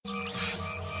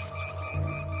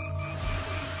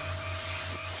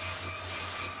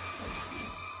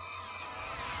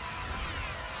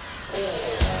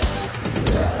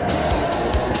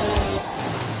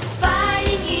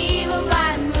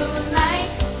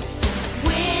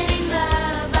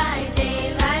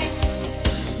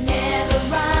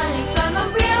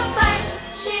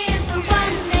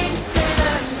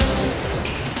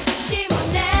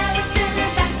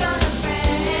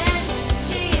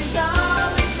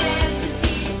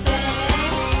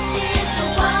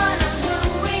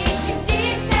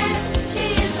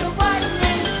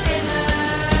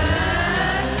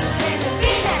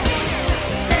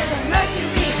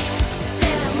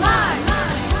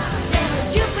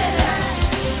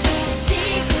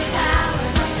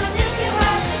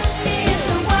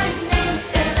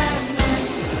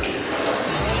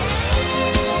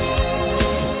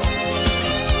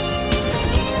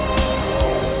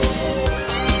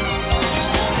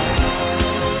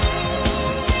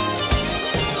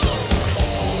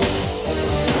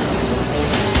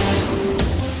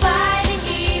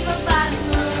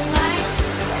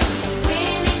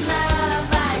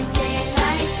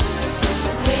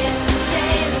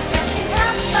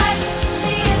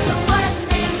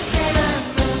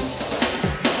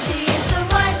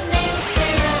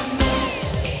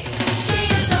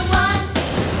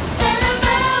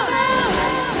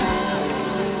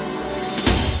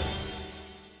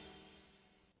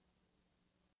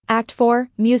Act 4,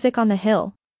 Music on the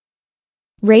Hill.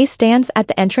 Ray stands at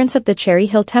the entrance of the Cherry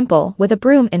Hill Temple with a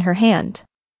broom in her hand.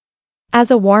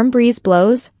 As a warm breeze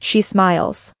blows, she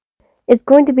smiles. It's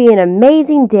going to be an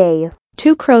amazing day.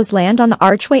 2 crows land on the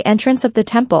archway entrance of the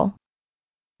temple.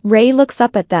 Ray looks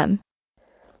up at them.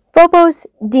 Phobos,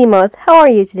 Deimos, how are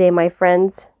you today, my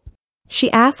friends?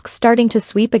 She asks, starting to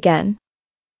sweep again.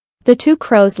 The 2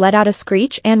 crows let out a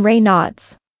screech and Ray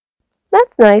nods.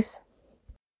 That's nice.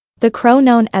 The crow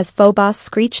known as Phobos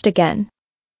screeched again.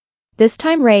 This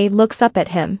time Ray looks up at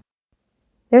him.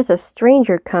 There's a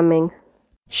stranger coming.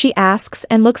 She asks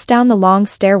and looks down the long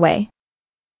stairway.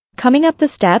 Coming up the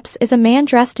steps is a man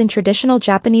dressed in traditional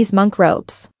Japanese monk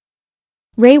robes.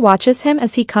 Ray watches him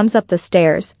as he comes up the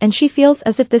stairs and she feels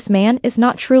as if this man is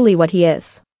not truly what he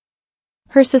is.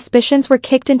 Her suspicions were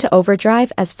kicked into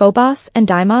overdrive as Phobos and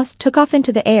Deimos took off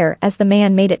into the air as the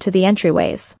man made it to the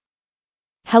entryways.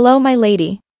 Hello, my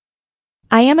lady.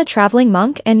 I am a traveling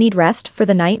monk and need rest for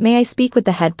the night. May I speak with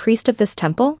the head priest of this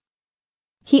temple?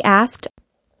 He asked.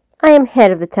 I am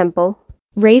head of the temple.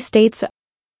 Ray states,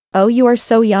 Oh, you are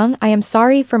so young. I am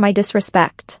sorry for my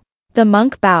disrespect. The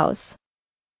monk bows.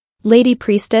 Lady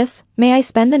priestess, may I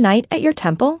spend the night at your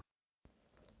temple?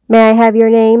 May I have your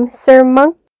name, Sir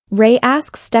Monk? Ray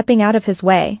asks, stepping out of his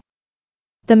way.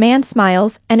 The man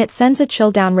smiles, and it sends a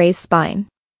chill down Ray's spine.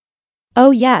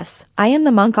 Oh yes, I am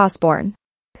the monk Osborne.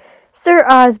 Sir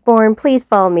Osborne, please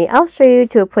follow me. I'll show you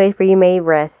to a place where you may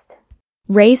rest.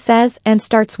 Ray says and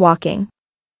starts walking.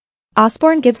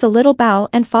 Osborne gives a little bow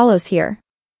and follows here.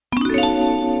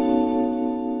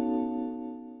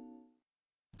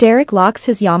 Derek locks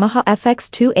his Yamaha FX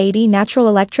 280 natural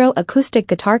electro-acoustic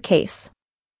guitar case.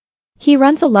 He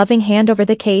runs a loving hand over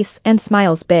the case and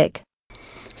smiles big.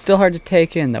 Still hard to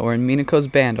take in that we're in Minako's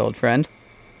band, old friend.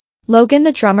 Logan,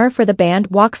 the drummer for the band,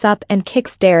 walks up and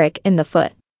kicks Derek in the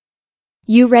foot.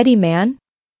 You ready, man?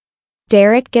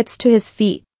 Derek gets to his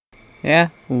feet. Yeah,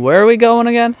 where are we going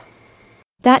again?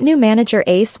 That new manager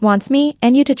Ace wants me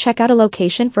and you to check out a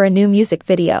location for a new music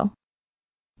video.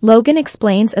 Logan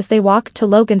explains as they walk to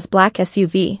Logan's black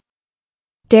SUV.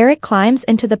 Derek climbs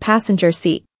into the passenger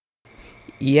seat.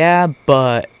 Yeah,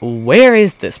 but where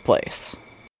is this place?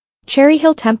 Cherry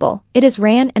Hill Temple. It is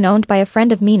ran and owned by a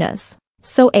friend of Mina's.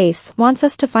 So Ace wants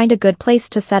us to find a good place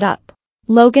to set up.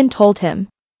 Logan told him.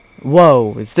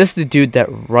 Whoa, is this the dude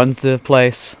that runs the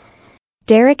place?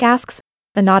 Derek asks.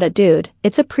 Not a dude,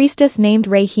 it's a priestess named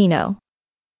Ray Hino.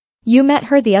 You met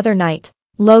her the other night,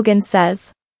 Logan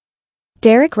says.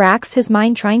 Derek racks his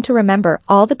mind trying to remember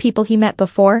all the people he met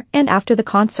before and after the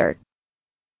concert.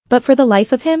 But for the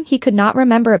life of him, he could not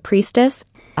remember a priestess.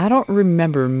 I don't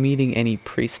remember meeting any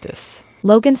priestess.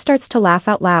 Logan starts to laugh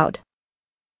out loud.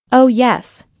 Oh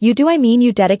yes, you do. I mean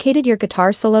you dedicated your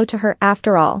guitar solo to her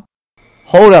after all.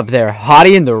 Hold up there,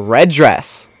 hottie in the red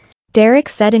dress. Derek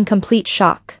said in complete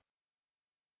shock.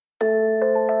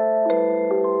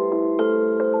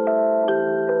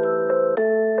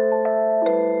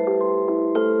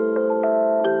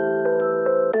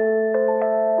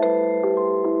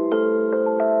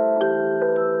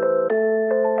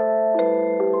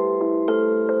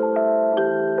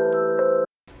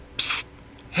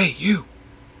 Hey, you.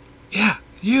 Yeah,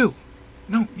 you.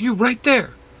 No, you right there.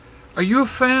 Are you a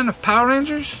fan of Power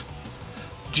Rangers?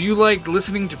 Do you like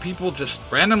listening to people just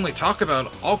randomly talk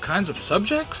about all kinds of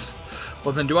subjects?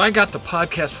 Well, then do I got the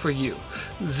podcast for you.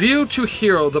 Zero to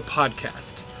Hero, the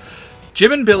podcast.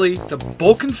 Jim and Billy, the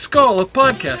bulk and skull of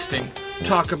podcasting,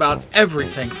 talk about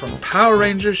everything from Power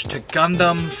Rangers to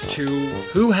Gundams to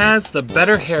who has the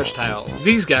better hairstyle.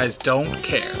 These guys don't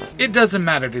care. It doesn't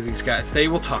matter to these guys. They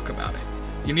will talk about it.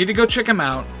 You need to go check them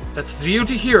out. That's Zero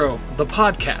to Hero, the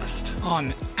podcast.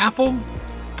 On Apple,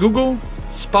 Google,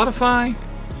 Spotify,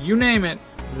 you name it,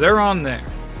 they're on there.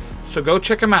 So go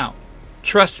check them out.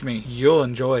 Trust me, you'll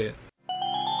enjoy it.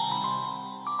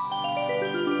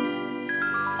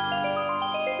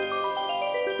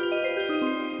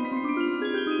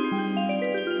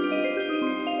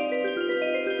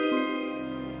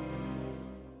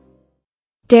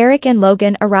 Derek and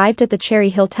Logan arrived at the Cherry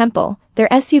Hill Temple, their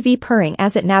SUV purring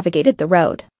as it navigated the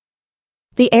road.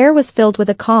 The air was filled with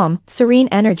a calm, serene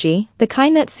energy, the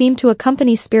kind that seemed to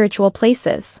accompany spiritual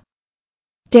places.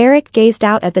 Derek gazed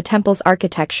out at the temple's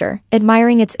architecture,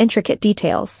 admiring its intricate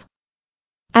details.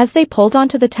 As they pulled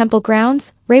onto the temple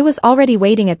grounds, Ray was already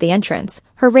waiting at the entrance,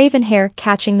 her raven hair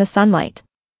catching the sunlight.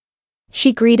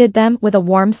 She greeted them with a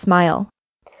warm smile.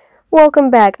 Welcome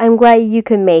back. I'm glad you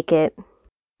could make it.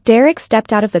 Derek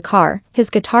stepped out of the car, his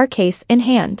guitar case in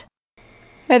hand.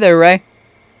 Hey there, Ray.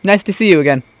 Nice to see you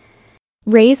again.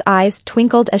 Ray's eyes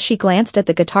twinkled as she glanced at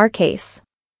the guitar case.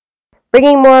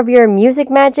 Bringing more of your music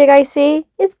magic, I see.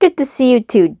 It's good to see you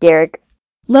too, Derek.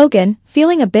 Logan,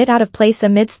 feeling a bit out of place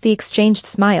amidst the exchanged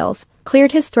smiles,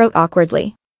 cleared his throat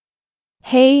awkwardly.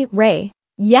 Hey, Ray.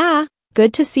 Yeah.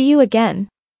 Good to see you again.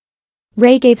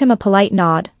 Ray gave him a polite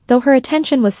nod, though her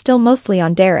attention was still mostly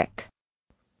on Derek.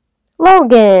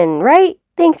 Logan, right?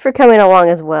 Thanks for coming along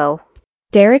as well.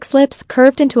 Derek's lips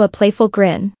curved into a playful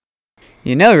grin.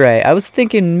 You know, Ray, I was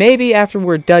thinking maybe after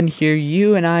we're done here,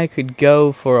 you and I could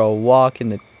go for a walk in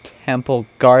the temple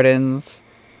gardens.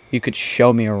 You could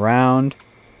show me around.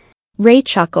 Ray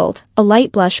chuckled, a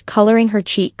light blush coloring her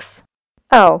cheeks.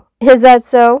 Oh, is that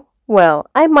so? Well,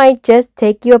 I might just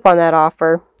take you up on that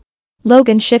offer.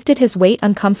 Logan shifted his weight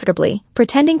uncomfortably,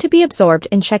 pretending to be absorbed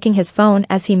in checking his phone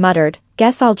as he muttered,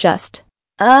 "Guess I'll just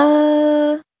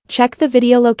check the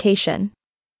video location.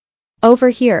 Over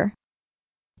here."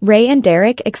 Ray and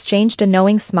Derek exchanged a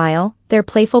knowing smile, their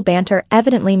playful banter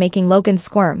evidently making Logan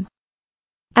squirm.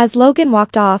 As Logan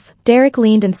walked off, Derek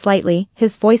leaned in slightly,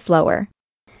 his voice lower.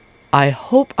 I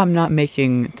hope I'm not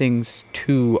making things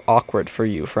too awkward for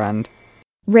you, friend.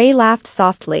 Ray laughed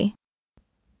softly.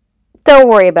 Don't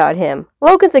worry about him.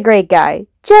 Logan's a great guy.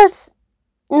 Just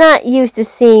not used to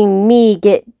seeing me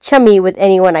get chummy with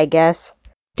anyone, I guess.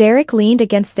 Derek leaned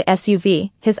against the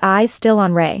SUV, his eyes still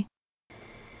on Ray.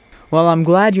 Well, I'm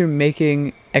glad you're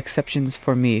making exceptions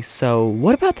for me, so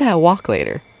what about that walk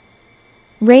later?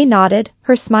 Ray nodded,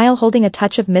 her smile holding a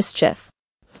touch of mischief.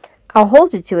 I'll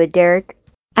hold you to it, Derek.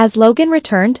 As Logan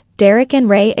returned, Derek and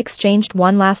Ray exchanged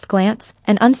one last glance,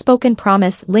 an unspoken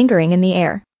promise lingering in the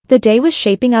air. The day was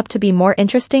shaping up to be more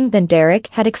interesting than Derek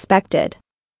had expected.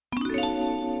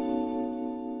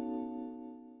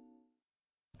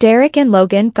 Derek and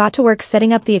Logan got to work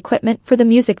setting up the equipment for the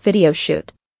music video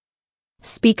shoot.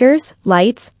 Speakers,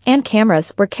 lights, and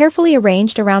cameras were carefully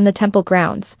arranged around the temple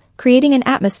grounds, creating an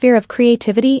atmosphere of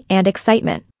creativity and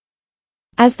excitement.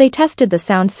 As they tested the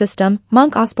sound system,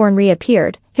 Monk Osborne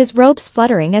reappeared, his robes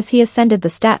fluttering as he ascended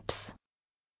the steps.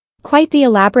 "Quite the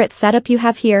elaborate setup you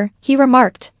have here," he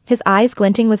remarked, his eyes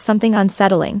glinting with something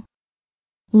unsettling.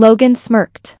 Logan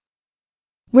smirked.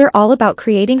 "We're all about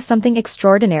creating something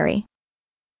extraordinary.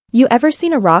 You ever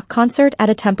seen a rock concert at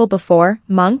a temple before,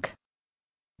 Monk?"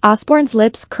 Osborne's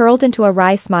lips curled into a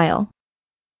wry smile.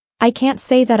 "I can't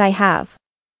say that I have.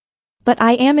 But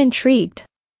I am intrigued."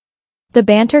 The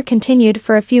banter continued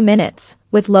for a few minutes,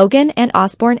 with Logan and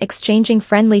Osborne exchanging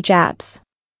friendly jabs.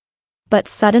 But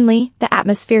suddenly, the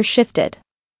atmosphere shifted.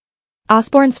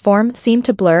 Osborne's form seemed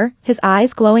to blur, his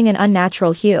eyes glowing an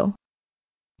unnatural hue.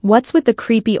 "What's with the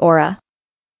creepy aura?"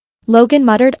 Logan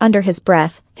muttered under his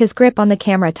breath, his grip on the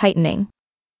camera tightening.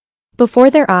 Before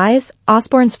their eyes,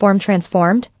 Osborne's form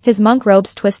transformed, his monk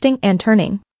robes twisting and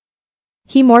turning.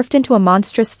 He morphed into a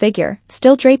monstrous figure,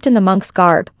 still draped in the monk's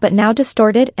garb, but now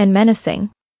distorted and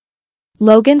menacing.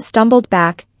 Logan stumbled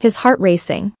back, his heart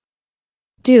racing.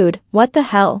 "Dude, what the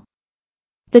hell?"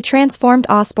 The transformed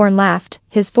Osborne laughed,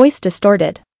 his voice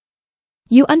distorted.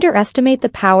 "You underestimate the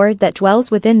power that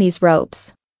dwells within these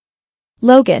robes."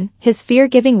 Logan, his fear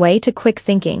giving way to quick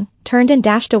thinking, turned and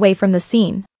dashed away from the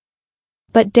scene.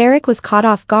 But Derek was caught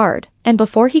off guard, and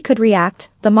before he could react,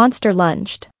 the monster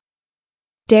lunged.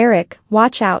 "Derek,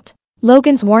 watch out."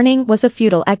 Logan's warning was a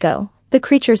futile echo, the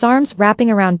creature's arms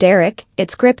wrapping around Derek,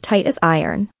 its grip tight as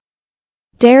iron.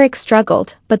 Derek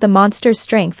struggled, but the monster's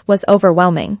strength was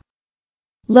overwhelming.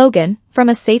 Logan, from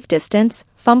a safe distance,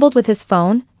 fumbled with his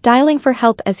phone, dialing for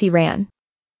help as he ran.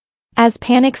 As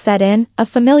panic set in, a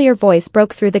familiar voice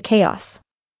broke through the chaos.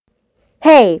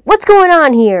 "Hey, what's going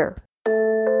on here?"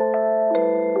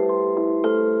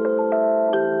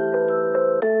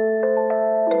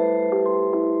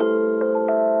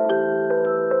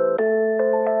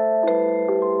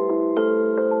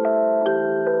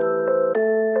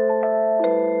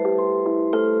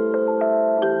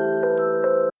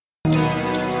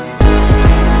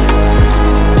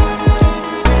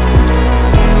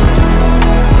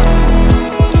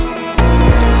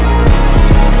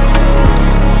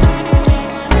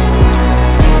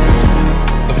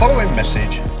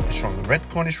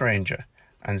 Ranger,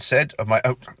 and said of my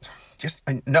own...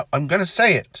 I'm going to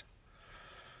say it.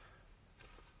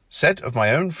 Said of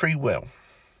my own free will.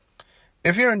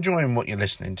 If you're enjoying what you're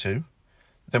listening to,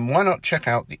 then why not check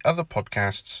out the other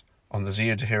podcasts on the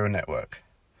Zero to Hero network,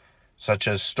 such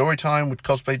as Storytime with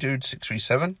Cosplay Dude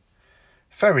 637,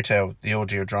 Fairy Tale, the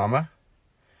audio drama,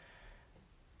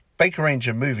 Baker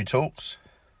Ranger Movie Talks,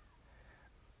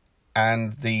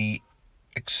 and the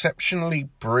exceptionally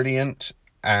brilliant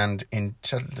and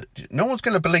intelligent... No one's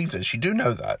going to believe this. You do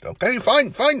know that. Okay,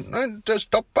 fine. Just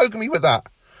stop poking me with that.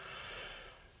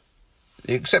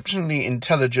 The exceptionally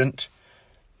intelligent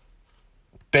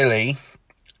Billy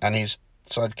and his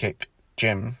sidekick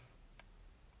Jim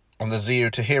on the Zero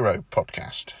to Hero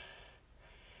podcast.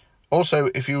 Also,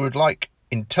 if you would like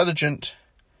intelligent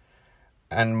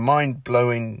and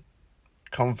mind-blowing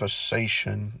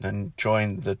conversation, then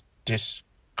join the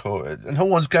Discord. And no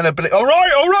one's going to believe... All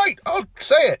right, I'll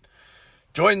say it.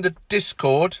 Join the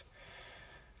Discord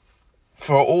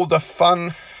for all the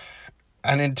fun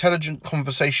and intelligent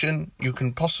conversation you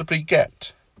can possibly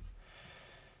get.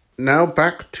 Now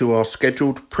back to our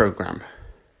scheduled programme.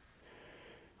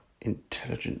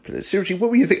 Intelligent... Seriously, what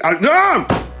were you thinking? No!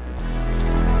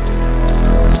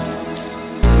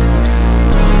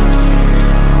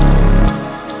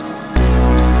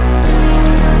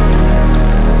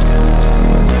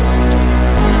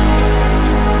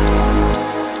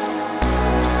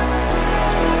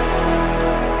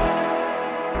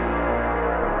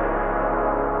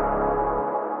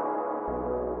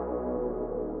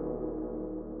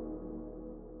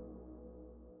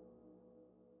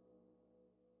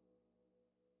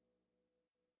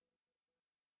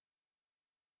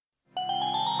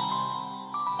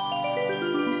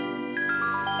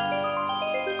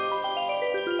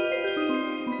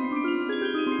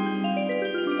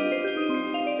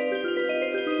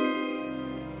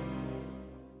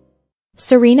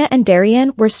 Serena and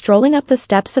Darien were strolling up the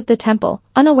steps of the temple,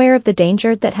 unaware of the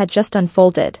danger that had just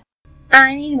unfolded.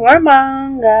 I need more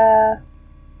manga.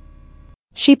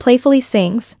 She playfully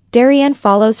sings. Darien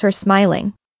follows her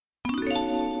smiling.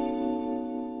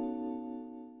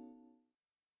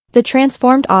 The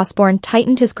transformed Osborne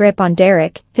tightened his grip on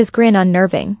Derek, his grin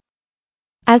unnerving.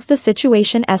 As the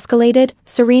situation escalated,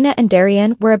 Serena and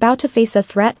Darien were about to face a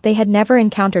threat they had never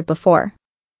encountered before.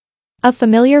 A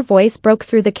familiar voice broke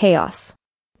through the chaos.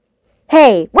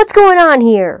 Hey, what's going on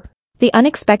here? The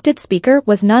unexpected speaker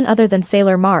was none other than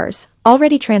Sailor Mars,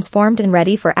 already transformed and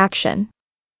ready for action.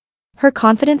 Her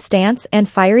confident stance and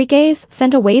fiery gaze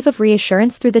sent a wave of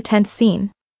reassurance through the tense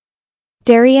scene.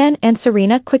 Darien and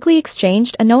Serena quickly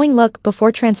exchanged a knowing look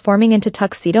before transforming into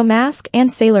Tuxedo Mask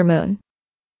and Sailor Moon.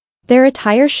 Their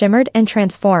attire shimmered and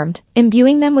transformed,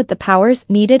 imbuing them with the powers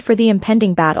needed for the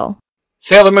impending battle.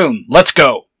 Sailor Moon, let's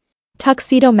go!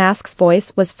 Tuxedo Mask's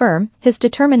voice was firm, his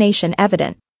determination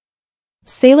evident.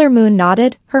 Sailor Moon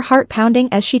nodded, her heart pounding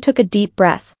as she took a deep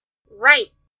breath.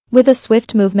 Right. With a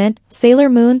swift movement, Sailor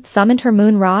Moon summoned her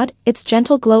moon rod, its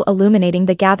gentle glow illuminating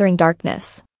the gathering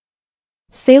darkness.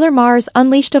 Sailor Mars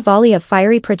unleashed a volley of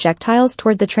fiery projectiles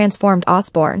toward the transformed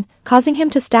Osborne, causing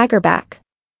him to stagger back.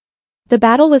 The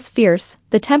battle was fierce,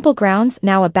 the temple grounds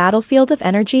now a battlefield of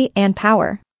energy and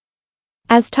power.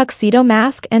 As Tuxedo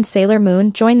Mask and Sailor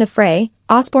Moon joined the fray,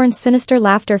 Osborne's sinister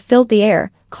laughter filled the air,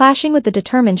 clashing with the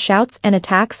determined shouts and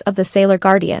attacks of the Sailor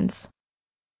Guardians.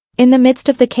 In the midst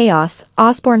of the chaos,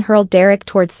 Osborne hurled Derek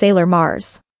towards Sailor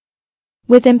Mars.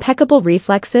 With impeccable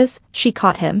reflexes, she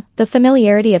caught him, the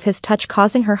familiarity of his touch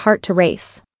causing her heart to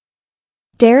race.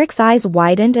 Derek's eyes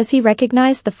widened as he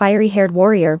recognized the fiery-haired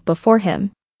warrior before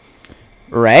him.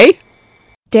 Ray?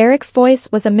 Derek's voice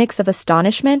was a mix of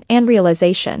astonishment and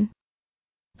realization.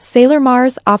 Sailor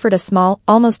Mars offered a small,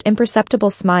 almost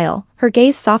imperceptible smile, her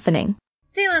gaze softening.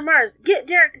 Sailor Mars, get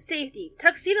Derek to safety.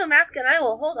 Tuxedo Mask and I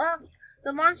will hold off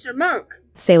the monster monk,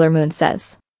 Sailor Moon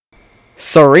says.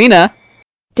 Serena?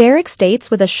 Derek states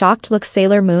with a shocked look.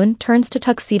 Sailor Moon turns to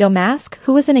Tuxedo Mask,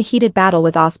 who was in a heated battle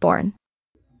with Osborne.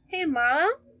 Hey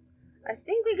Mama, I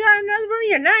think we got another one of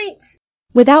your knights.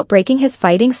 Without breaking his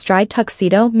fighting stride,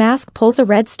 Tuxedo Mask pulls a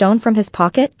red stone from his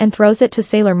pocket and throws it to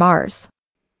Sailor Mars.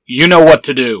 You know what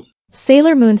to do.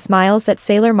 Sailor Moon smiles at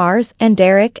Sailor Mars and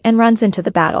Derek and runs into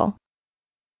the battle.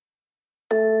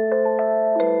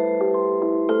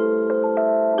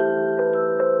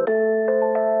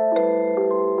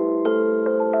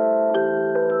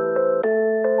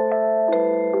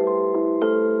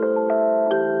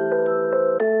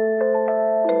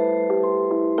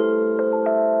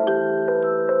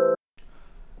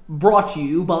 Brought to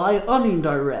you by Onion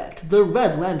Direct, the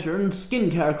Red Lantern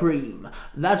Skincare Cream.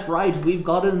 That's right, we've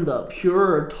gotten the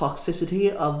pure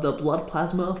toxicity of the blood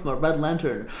plasma from a Red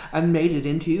Lantern and made it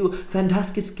into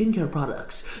fantastic skincare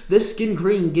products. This skin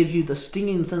cream gives you the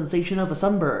stinging sensation of a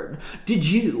sunburn. Did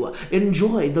you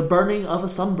enjoy the burning of a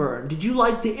sunburn? Did you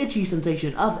like the itchy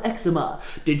sensation of eczema?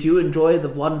 Did you enjoy the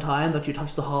one time that you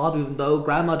touched the hob even though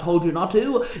grandma told you not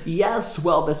to? Yes,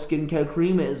 well, this skincare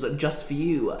cream is just for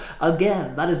you.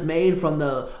 Again, that is made from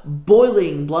the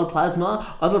boiling blood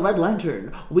plasma of a Red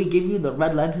Lantern. We give you the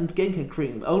Red Lantern Skincare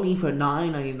Cream only for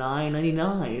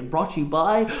 $9.99.99. Brought to you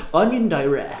by Onion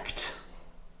Direct.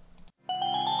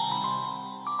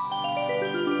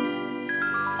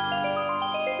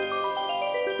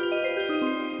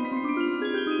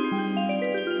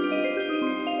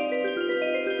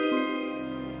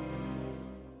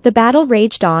 The battle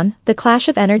raged on, the clash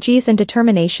of energies and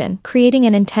determination creating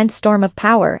an intense storm of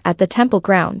power at the temple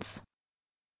grounds.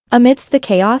 Amidst the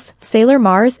chaos, Sailor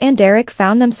Mars and Derek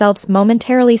found themselves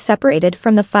momentarily separated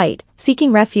from the fight,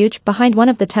 seeking refuge behind one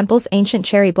of the temple's ancient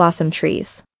cherry blossom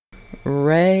trees.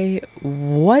 Ray,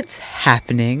 what's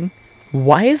happening?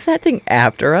 Why is that thing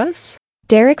after us?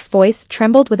 Derek's voice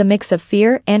trembled with a mix of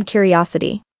fear and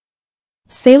curiosity.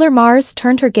 Sailor Mars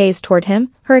turned her gaze toward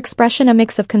him, her expression a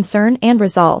mix of concern and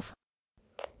resolve.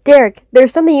 Derek,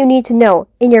 there's something you need to know.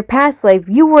 In your past life,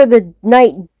 you were the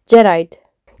Knight Jedi.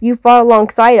 You fought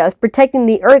alongside us, protecting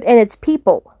the Earth and its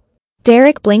people.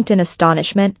 Derek blinked in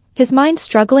astonishment, his mind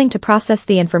struggling to process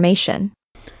the information.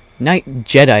 Knight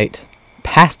Jedi,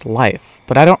 past life,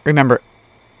 but I don't remember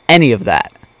any of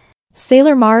that.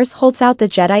 Sailor Mars holds out the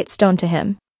Jedi stone to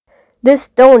him. This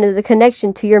stone is a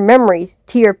connection to your memories,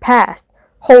 to your past.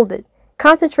 Hold it.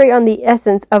 Concentrate on the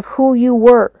essence of who you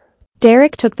were.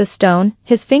 Derek took the stone,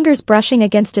 his fingers brushing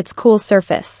against its cool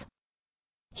surface.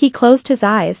 He closed his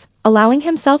eyes, allowing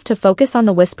himself to focus on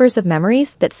the whispers of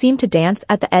memories that seemed to dance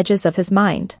at the edges of his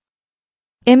mind.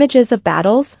 Images of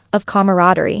battles, of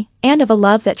camaraderie, and of a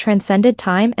love that transcended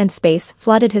time and space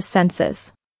flooded his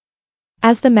senses.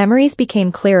 As the memories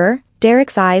became clearer,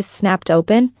 Derek's eyes snapped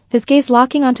open, his gaze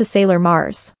locking onto Sailor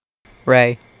Mars.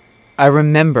 Ray, I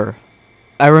remember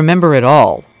it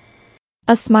all.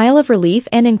 A smile of relief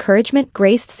and encouragement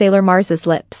graced Sailor Mars's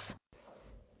lips.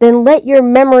 Then let your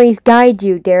memories guide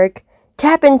you, Derek.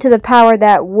 Tap into the power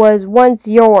that was once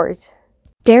yours.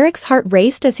 Derek's heart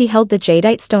raced as he held the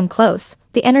jadeite stone close,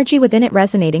 the energy within it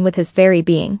resonating with his very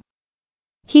being.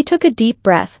 He took a deep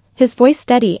breath, his voice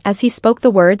steady as he spoke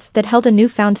the words that held a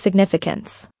newfound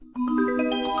significance.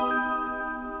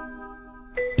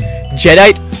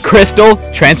 Jedi Crystal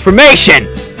Transformation!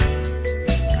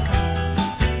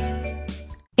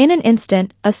 In an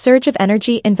instant, a surge of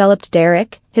energy enveloped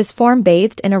Derek, his form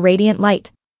bathed in a radiant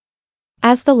light.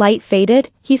 As the light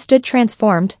faded, he stood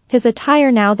transformed, his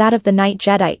attire now that of the Knight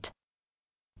Jedi.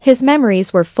 His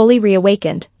memories were fully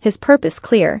reawakened, his purpose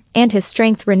clear, and his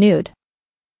strength renewed.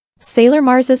 Sailor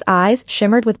Mars's eyes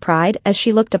shimmered with pride as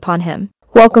she looked upon him.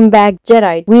 Welcome back,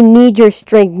 Jedi. We need your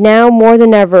strength now more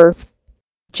than ever.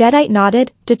 Jedi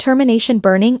nodded, determination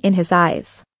burning in his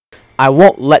eyes. I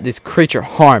won't let this creature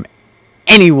harm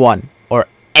anyone or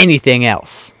anything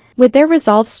else. With their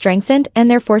resolve strengthened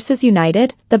and their forces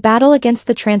united, the battle against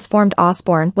the transformed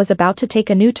Osborne was about to take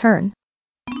a new turn.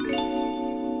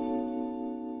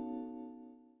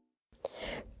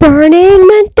 Burning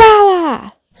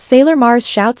Mandala! Sailor Mars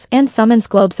shouts and summons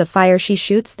globes of fire. She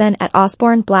shoots then at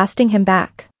Osborne, blasting him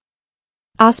back.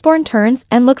 Osborne turns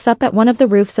and looks up at one of the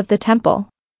roofs of the temple.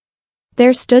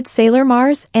 There stood Sailor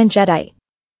Mars and Jedi.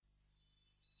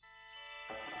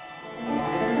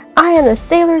 I am the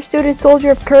sailor-suited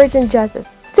soldier of courage and justice,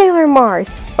 Sailor Mars.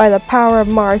 By the power of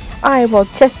Mars, I will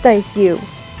chastise you.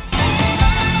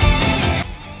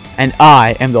 And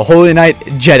I am the Holy Knight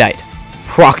Jedi,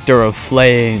 Proctor of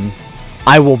Flame.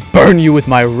 I will burn you with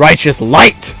my righteous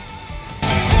light!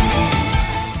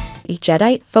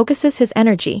 Jedi focuses his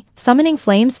energy, summoning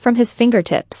flames from his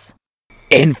fingertips.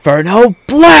 Inferno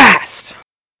Blast!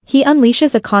 He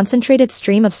unleashes a concentrated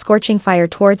stream of scorching fire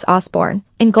towards Osborne,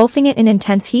 engulfing it in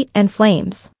intense heat and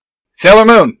flames. Sailor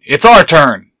Moon, it's our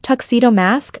turn! Tuxedo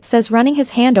Mask says, running his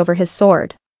hand over his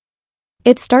sword.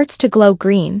 It starts to glow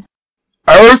green.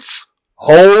 Earth's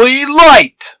holy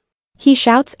light! He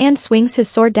shouts and swings his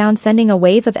sword down, sending a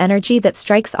wave of energy that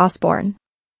strikes Osborne,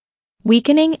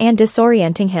 weakening and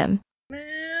disorienting him.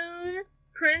 Moon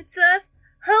Princess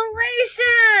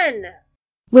Halation!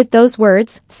 With those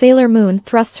words, Sailor Moon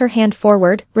thrusts her hand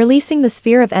forward, releasing the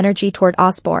sphere of energy toward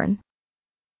Osborne.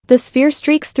 The sphere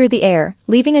streaks through the air,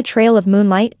 leaving a trail of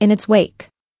moonlight in its wake.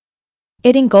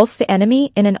 It engulfs the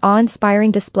enemy in an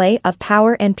awe-inspiring display of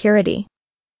power and purity.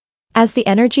 As the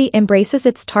energy embraces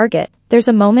its target, there's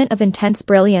a moment of intense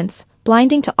brilliance,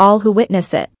 blinding to all who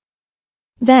witness it.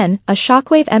 Then, a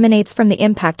shockwave emanates from the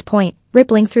impact point,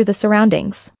 rippling through the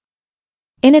surroundings.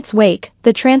 In its wake,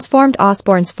 the transformed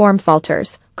Osborne's form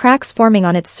falters, cracks forming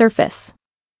on its surface.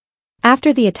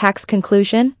 After the attack's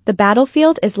conclusion, the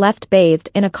battlefield is left bathed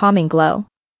in a calming glow.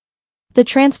 The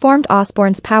transformed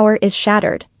Osborne's power is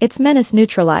shattered, its menace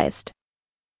neutralized.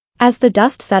 As the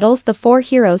dust settles, the four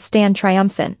heroes stand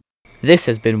triumphant. This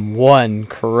has been one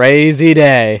crazy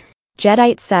day.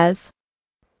 Jedi says.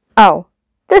 Oh,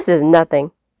 this is nothing.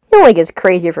 It only gets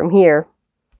crazier from here.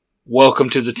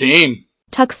 Welcome to the team.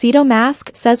 Tuxedo Mask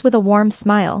says with a warm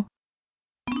smile.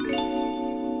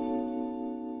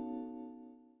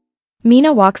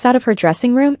 Mina walks out of her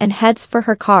dressing room and heads for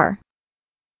her car.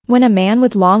 When a man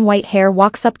with long white hair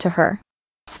walks up to her.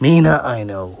 Mina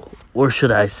Ino, or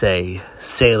should I say,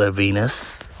 Sailor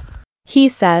Venus. He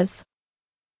says.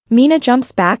 Mina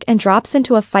jumps back and drops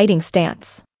into a fighting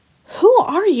stance. Who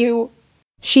are you?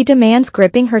 She demands,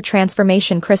 gripping her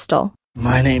transformation crystal.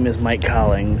 My name is Mike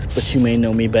Collins, but you may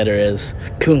know me better as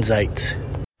Kunzite.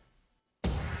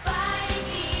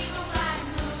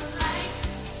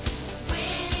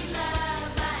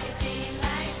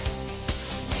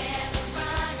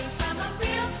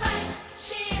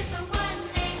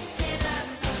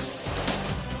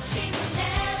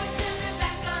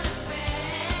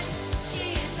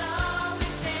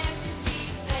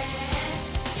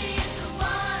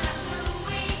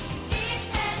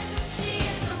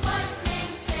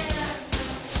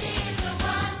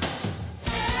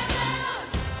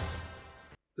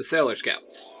 The Sailor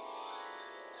Scouts.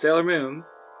 Sailor Moon,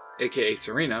 aka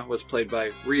Serena, was played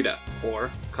by Rita, or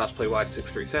Cosplay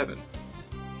Y637.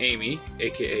 Amy,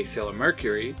 aka Sailor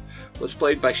Mercury, was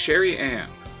played by Sherry Ann.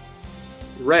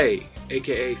 Ray,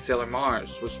 aka Sailor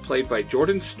Mars, was played by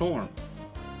Jordan Storm.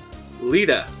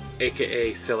 Lita,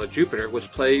 aka Sailor Jupiter, was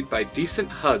played by Decent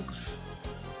Hugs.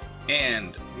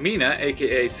 And Mina,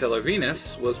 aka Sailor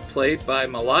Venus, was played by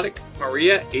Melodic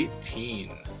Maria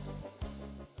 18.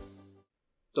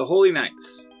 The Holy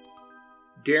Knights.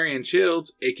 Darian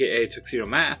Shields, aka Tuxedo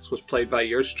Mask, was played by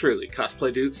yours truly,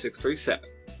 Cosplay Dude 637.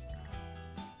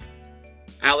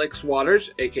 Alex Waters,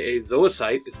 aka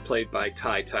Zoisite, is played by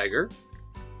Ty Tiger.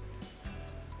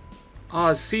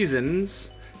 Oz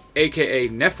Seasons, aka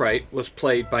Nephrite, was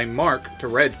played by Mark, the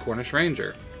Red Cornish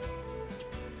Ranger.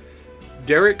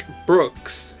 Derek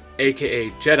Brooks, aka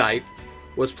Jedite,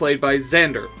 was played by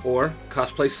Xander, or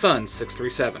Cosplay Sun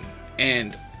 637.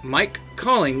 And Mike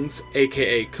Collins,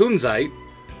 aka Kunzite,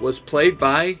 was played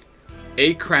by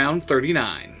A Crown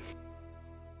 39.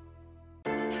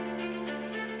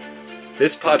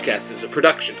 This podcast is a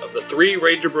production of the Three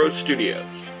Ranger Bros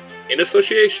Studios, in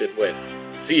association with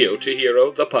Zio to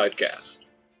Hero, the podcast.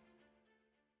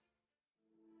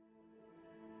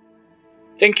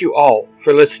 Thank you all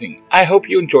for listening. I hope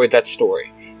you enjoyed that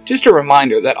story. Just a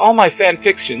reminder that all my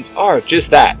fanfictions are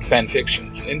just that,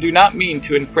 fanfictions, and do not mean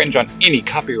to infringe on any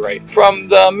copyright from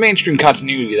the mainstream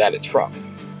continuity that it's from.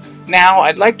 Now,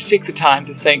 I'd like to take the time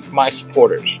to thank my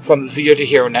supporters from the Zio to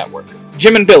Hero Network.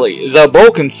 Jim and Billy, the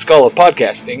bulk and skull of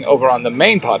podcasting, over on the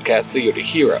main podcast, Zio to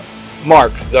Hero.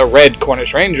 Mark, the Red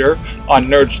Cornish Ranger, on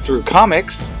Nerds Through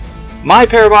Comics. My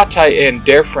Parabatai and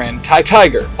dear friend Ty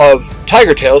Tiger of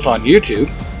Tiger Tales on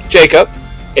YouTube. Jacob,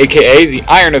 aka the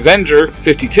Iron Avenger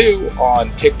 52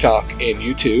 on TikTok and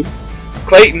YouTube.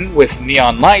 Clayton with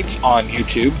Neon Lights on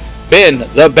YouTube. Ben,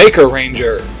 the Baker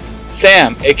Ranger.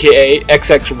 Sam, aka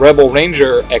XX Rebel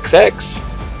Ranger XX.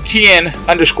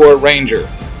 TN_Ranger.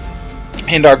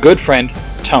 And our good friend,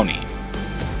 Tony.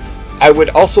 I would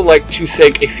also like to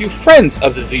thank a few friends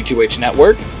of the Z2H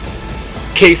Network.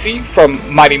 Casey from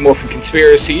Mighty Morphin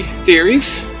Conspiracy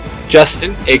Theories.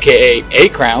 Justin, aka A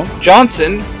Crown.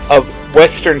 Johnson of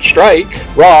Western Strike.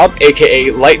 Rob, aka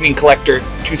Lightning Collector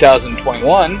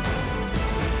 2021.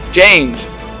 James,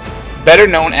 better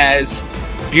known as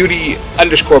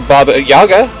Beauty_Baba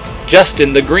Yaga.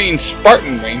 Justin, the Green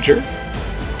Spartan Ranger.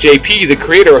 JP, the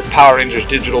creator of Power Rangers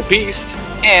Digital Beast.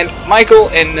 And Michael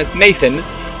and Nathan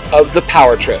of the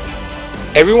Power Trip.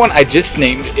 Everyone I just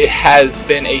named, it has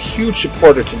been a huge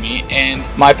supporter to me and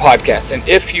my podcast, and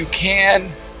if you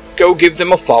can, go give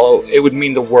them a follow. It would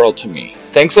mean the world to me.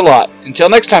 Thanks a lot. Until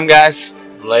next time, guys.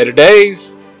 Later days.